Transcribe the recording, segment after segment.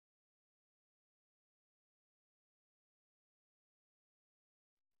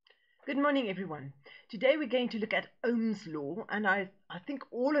Good morning, everyone. Today we're going to look at Ohm's Law, and I think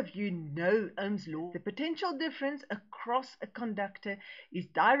all of you know Ohm's Law. The potential difference across a conductor is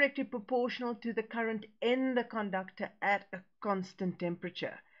directly proportional to the current in the conductor at a constant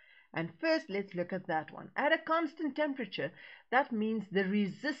temperature. And first, let's look at that one. At a constant temperature, that means the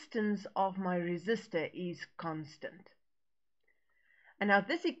resistance of my resistor is constant. And now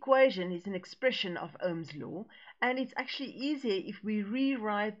this equation is an expression of Ohm's law, and it's actually easier if we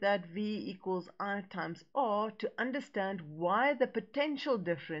rewrite that V equals I times R to understand why the potential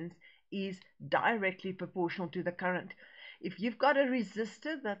difference is directly proportional to the current. If you've got a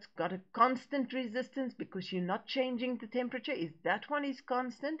resistor that's got a constant resistance because you're not changing the temperature, if that one is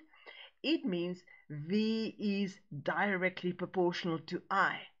constant, it means V is directly proportional to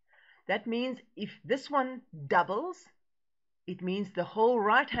I. That means if this one doubles, it means the whole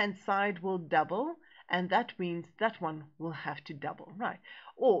right-hand side will double, and that means that one will have to double, right?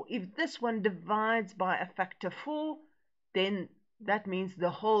 Or if this one divides by a factor 4, then that means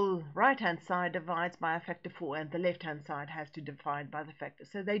the whole right-hand side divides by a factor 4, and the left-hand side has to divide by the factor.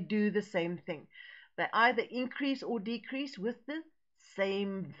 So they do the same thing. They either increase or decrease with the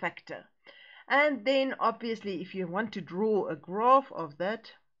same factor. And then, obviously, if you want to draw a graph of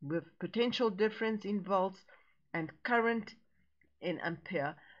that with potential difference in volts and current in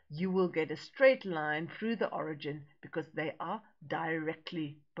ampere, you will get a straight line through the origin because they are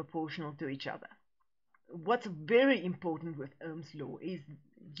directly proportional to each other. What's very important with Ohm's law is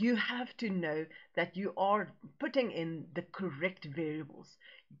you have to know that you are putting in the correct variables.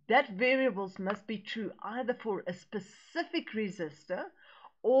 That variables must be true either for a specific resistor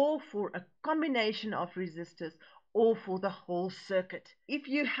or for a combination of resistors or for the whole circuit. If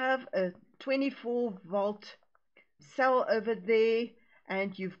you have a 24 volt cell over there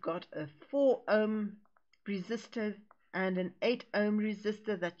and you've got a 4 ohm resistor and an 8 ohm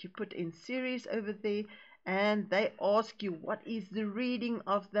resistor that you put in series over there, and they ask you what is the reading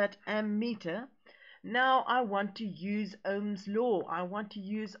of that ammeter. Now I want to use Ohm's law. I want to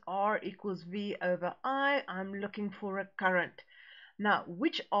use R equals V over I. I'm looking for a current. Now,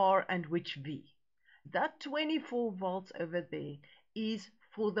 which R and which V? That 24 volts over there is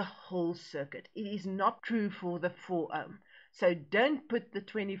for the whole circuit. It is not true for the 4 ohm. So don't put the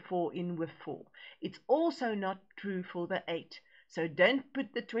 24 in with 4. It's also not true for the 8. So don't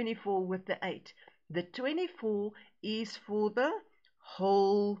put the 24 with the 8. The 24 is for the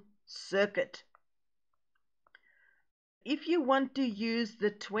whole circuit. If you want to use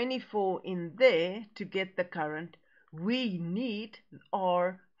the 24 in there to get the current, we need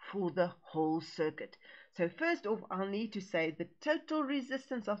R for the whole circuit. So first off, I'll need to say the total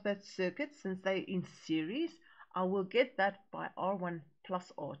resistance of that circuit, since they're in series, I will get that by R1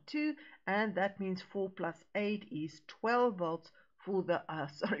 plus R2, and that means 4 plus 8 is 12 volts for the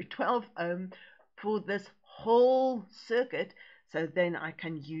 12 ohm for this whole circuit. So then I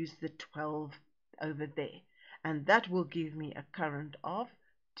can use the 12 over there, and that will give me a current of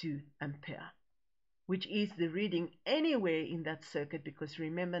 2 ampere, which is the reading anywhere in that circuit, because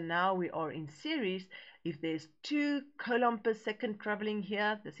remember now we are in series. If there's 2 coulomb per second traveling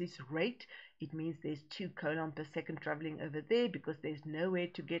here, this is rate. It means there's 2 coulomb per second traveling over there because there's nowhere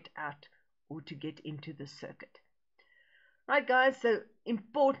to get out or to get into the circuit. Right, guys, so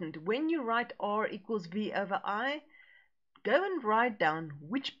important, when you write R equals V over I, go and write down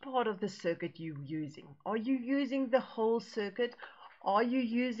which part of the circuit you're using. Are you using the whole circuit? Are you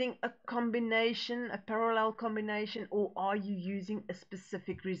using a combination, a parallel combination, or are you using a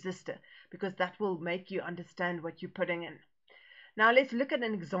specific resistor? Because that will make you understand what you're putting in. Now let's look at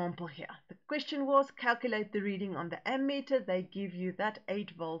an example here. The question was calculate the reading on the ammeter. They give you that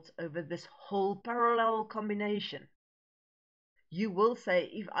 8 volts over this whole parallel combination. You will say,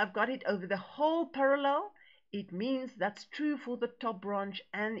 if I've got it over the whole parallel, it means that's true for the top branch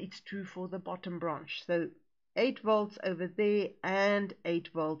and it's true for the bottom branch. So 8 volts over there and 8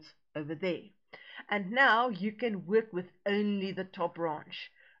 volts over there. And now you can work with only the top branch,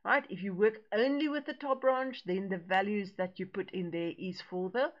 right? If you work only with the top branch, then the values that you put in there is for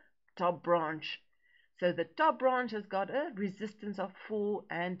the top branch. So the top branch has got a resistance of 4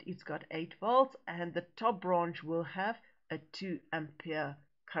 and it's got 8 volts, and the top branch will have a 2 ampere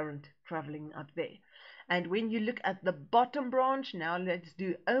current traveling up there. And when you look at the bottom branch, now let's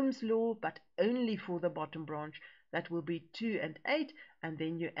do Ohm's law, but only for the bottom branch. That will be 2 and 8, and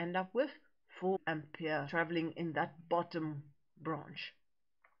then you end up with 4 ampere traveling in that bottom branch.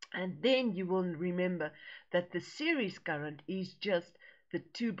 And then you will remember that the series current is just the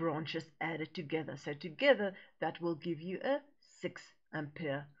 2 branches added together. So together that will give you a 6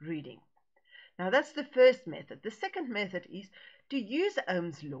 ampere reading. Now that's the first method. The second method is to use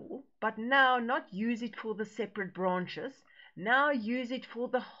Ohm's law, but now not use it for the separate branches. Now use it for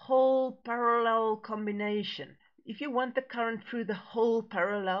the whole parallel combination. If you want the current through the whole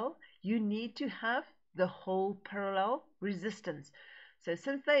parallel, you need to have the whole parallel resistance. So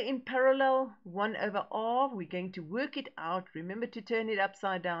since they're in parallel, 1 over R, we're going to work it out. Remember to turn it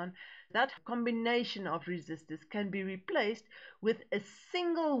upside down. That combination of resistors can be replaced with a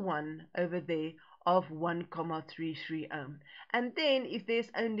single one over there of 1,33 ohm. And then if there's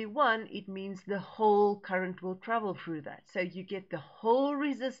only one, it means the whole current will travel through that. So you get the whole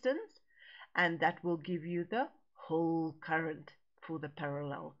resistance, and that will give you the whole current for the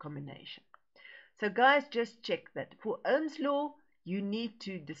parallel combination. So guys, just check that for Ohm's law, you need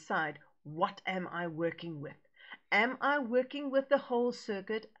to decide, what am I working with? Am I working with the whole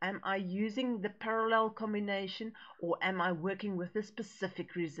circuit? Am I using the parallel combination, or am I working with a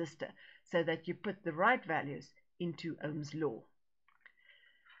specific resistor, so that you put the right values into Ohm's law?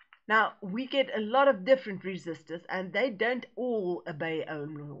 Now, we get a lot of different resistors, and they don't all obey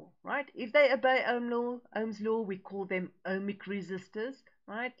Ohm's law, right? If they obey Ohm's law, we call them ohmic resistors,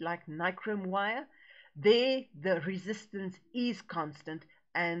 right? Like nichrome wire. There, the resistance is constant,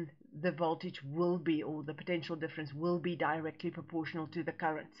 and the voltage will be, or the potential difference will be, directly proportional to the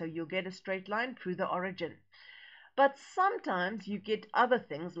current. So you'll get a straight line through the origin. But sometimes you get other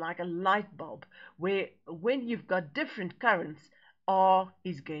things like a light bulb, where when you've got different currents, R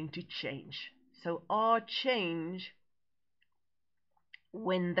is going to change. So R change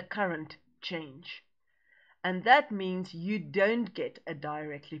when the current change. And that means you don't get a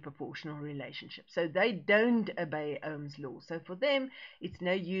directly proportional relationship. So they don't obey Ohm's law. So for them, it's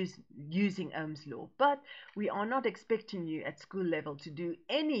no use using Ohm's law. But we are not expecting you at school level to do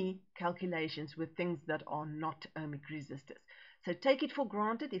any calculations with things that are not ohmic resistors. So take it for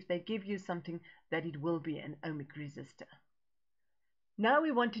granted, if they give you something, that it will be an ohmic resistor. Now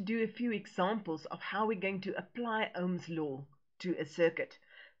we want to do a few examples of how we're going to apply Ohm's law to a circuit.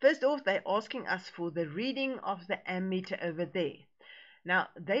 First off, they're asking us for the reading of the ammeter over there. Now,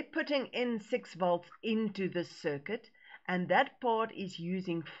 they're putting in 6 volts into this circuit, and that part is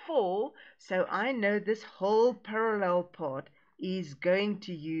using 4, so I know this whole parallel part is going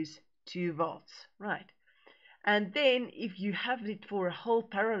to use 2 volts, right? And then if you have it for a whole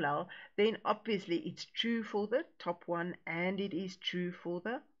parallel, then obviously it's true for the top one, and it is true for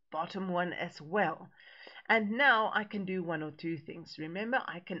the bottom one as well. And now I can do one or two things. Remember,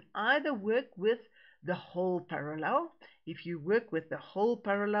 I can either work with the whole parallel. If you work with the whole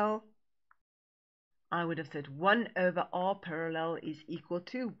parallel, I would have said 1 over R parallel is equal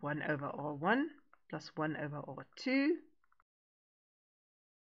to 1 over R1 plus 1 over R2.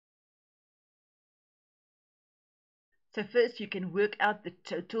 So first you can work out the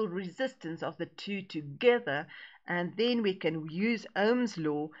total resistance of the two together, and then we can use Ohm's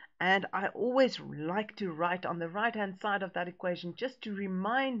law. And I always like to write on the right hand side of that equation, just to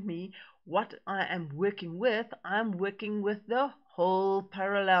remind me what I am working with. I'm working with the whole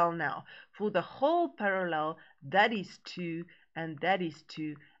parallel now. For the whole parallel, that is 2 and that is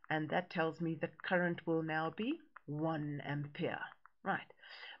 2, and that tells me the current will now be 1 ampere, right?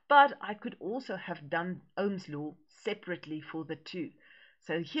 But I could also have done Ohm's law separately for the two.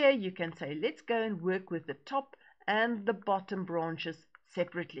 So here you can say, let's go and work with the top and the bottom branches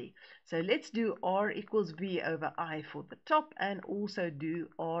separately. So let's do R equals V over I for the top, and also do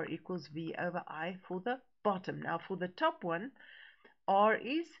R equals V over I for the bottom. Now for the top one, R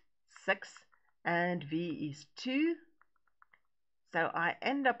is 6 and V is 2. So I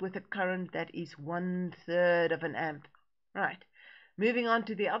end up with a current that is 1/3 of an amp, right? Moving on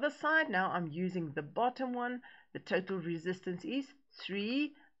to the other side, now I'm using the bottom one. The total resistance is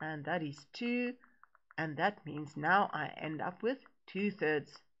 3, and that is 2, and that means now I end up with 2/3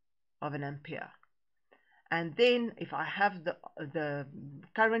 of an ampere. And then if I have the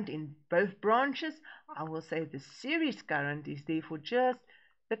current in both branches, I will say the series current is therefore just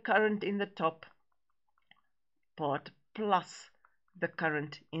the current in the top part plus the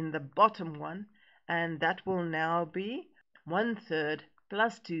current in the bottom one, and that will now be 1/3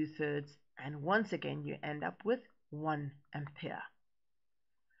 plus 2/3, and once again you end up with 1 ampere.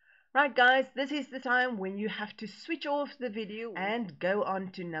 Right guys, this is the time when you have to switch off the video and go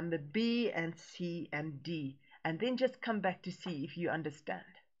on to number B and C and D, and then just come back to see if you understand.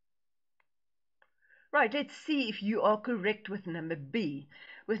 Right, let's see if you are correct with number B.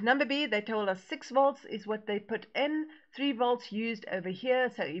 With number B, they told us 6 volts is what they put in, 3 volts used over here,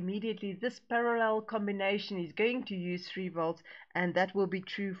 so immediately this parallel combination is going to use 3 volts, and that will be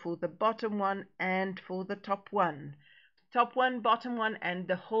true for the bottom one and for the top one. top one, bottom one, and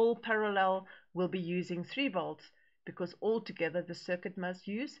the whole parallel will be using 3 volts because altogether the circuit must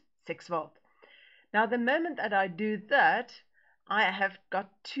use 6 volts. Now the moment that I do that, I have got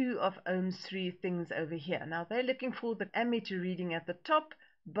 2 of Ohm's 3 things over here. Now they're looking for the ammeter reading at the top,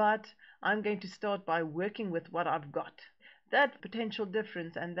 but I'm going to start by working with what I've got. That potential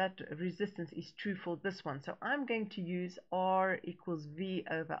difference and that resistance is true for this one. So I'm going to use R equals V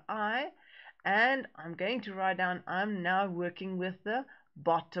over I, and I'm going to write down I'm now working with the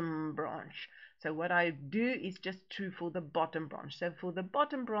bottom branch. So what I do is just true for the bottom branch. So for the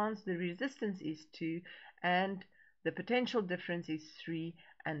bottom branch, the resistance is 2 and the potential difference is 3,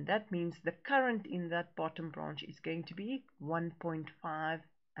 and that means the current in that bottom branch is going to be 1.5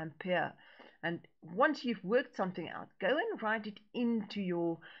 ampere. And once you've worked something out, go and write it into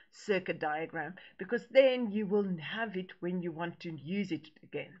your circuit diagram, because then you will have it when you want to use it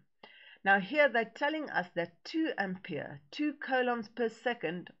again. Now here they're telling us that 2 ampere, 2 coulombs per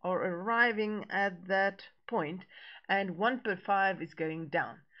second are arriving at that point, and 1/5 is going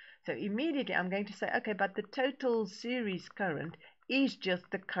down. So immediately I'm going to say, okay, but the total series current is just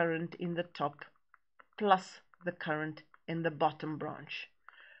the current in the top plus the current in the bottom branch.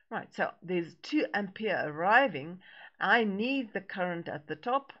 Right, so there's 2 ampere arriving. I need the current at the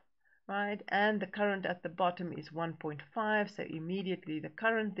top, right, and the current at the bottom is 1.5, so immediately the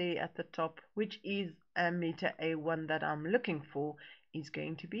current there at the top, which is ammeter A1 that I'm looking for, is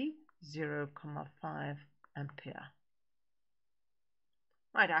going to be 0.5 ampere.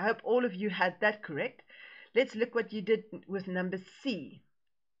 Right, I hope all of you had that correct. Let's look what you did with number C.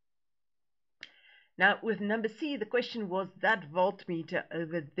 Now, with number C, the question was that voltmeter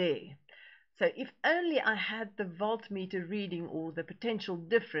over there. So if only I had the voltmeter reading or the potential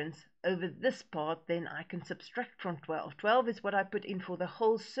difference over this part, then I can subtract from 12. 12 is what I put in for the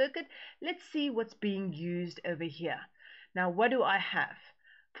whole circuit. Let's see what's being used over here. Now, what do I have?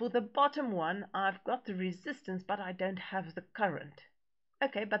 For the bottom one, I've got the resistance, but I don't have the current.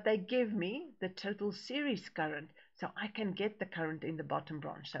 Okay, but they give me the total series current, so I can get the current in the bottom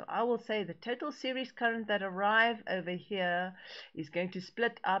branch. So I will say the total series current that arrive over here is going to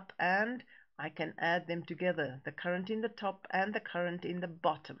split up, and I can add them together, the current in the top and the current in the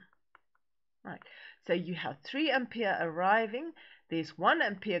bottom. Right, so you have 3 ampere arriving, there's 1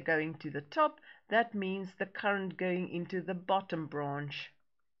 ampere going to the top, that means the current going into the bottom branch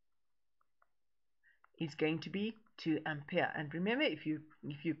is going to be 2 ampere. And remember, if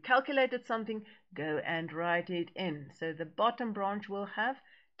you calculated something, go and write it in. So the bottom branch will have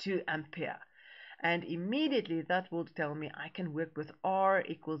 2 ampere. And immediately that will tell me I can work with R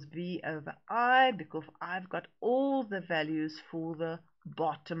equals V over I, because I've got all the values for the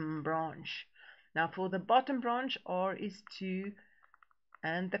bottom branch. Now for the bottom branch, R is 2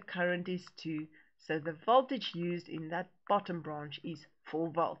 and the current is 2. So the voltage used in that bottom branch is 4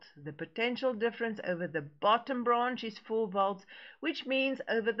 volts. The potential difference over the bottom branch is 4 volts, which means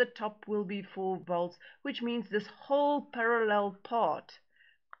over the top will be 4 volts, which means this whole parallel part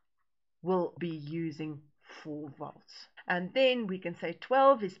will be using 4 volts. And then we can say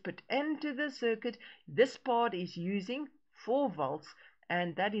 12 is put into the circuit. This part is using 4 volts,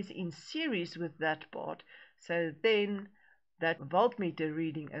 and that is in series with that part. So then that voltmeter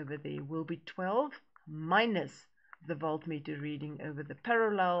reading over there will be 12 minus the voltmeter reading over the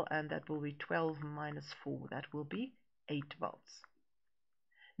parallel, and that will be 12 minus 4. That will be 8 volts.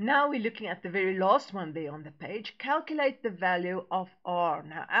 Now we're looking at the very last one there on the page. Calculate the value of R.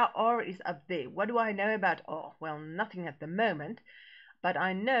 Now our R is up there. What do I know about R? Well, nothing at the moment, but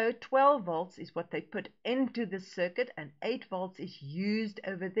I know 12 volts is what they put into the circuit and 8 volts is used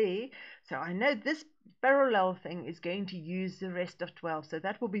over there. So I know this parallel thing is going to use the rest of 12. So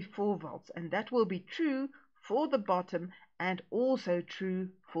that will be 4 volts, and that will be true for the bottom and also true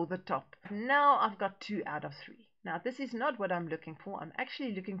for the top. Now I've got 2 out of 3. Now this is not what I'm looking for. I'm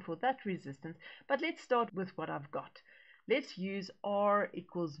actually looking for that resistance, but let's start with what I've got. Let's use R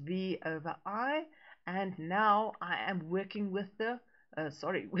equals V over I, and now I am working with the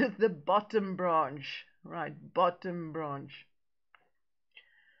with the bottom branch. Right, bottom branch.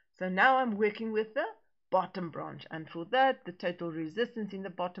 So now I'm working with the bottom branch, and for that the total resistance in the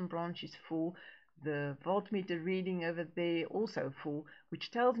bottom branch is 4. The voltmeter reading over there also 4, which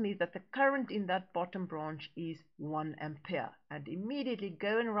tells me that the current in that bottom branch is 1 ampere. And immediately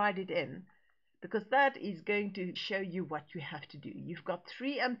go and write it in, because that is going to show you what you have to do. You've got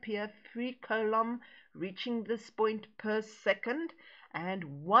 3 ampere, 3 coulomb reaching this point per second, and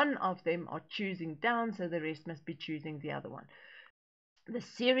 1 of them are choosing down, so the rest must be choosing the other one. The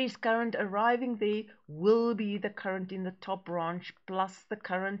series current arriving there will be the current in the top branch plus the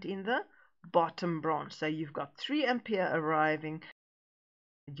current in the bottom branch. So you've got 3 ampere arriving.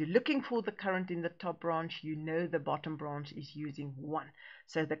 You're looking for the current in the top branch. You know the bottom branch is using 1.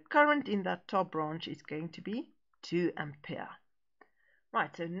 So the current in that top branch is going to be 2 ampere.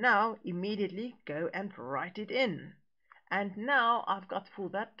 Right, so now immediately go and write it in. And now I've got for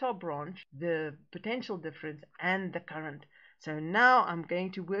that top branch the potential difference and the current. So now I'm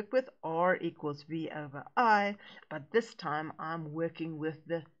going to work with R equals V over I, but this time I'm working with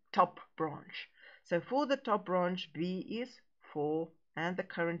the top branch. So for the top branch, V is 4 and the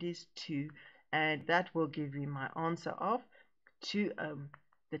current is 2, and that will give me my answer of 2 ohm,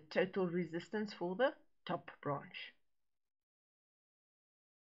 the total resistance for the top branch.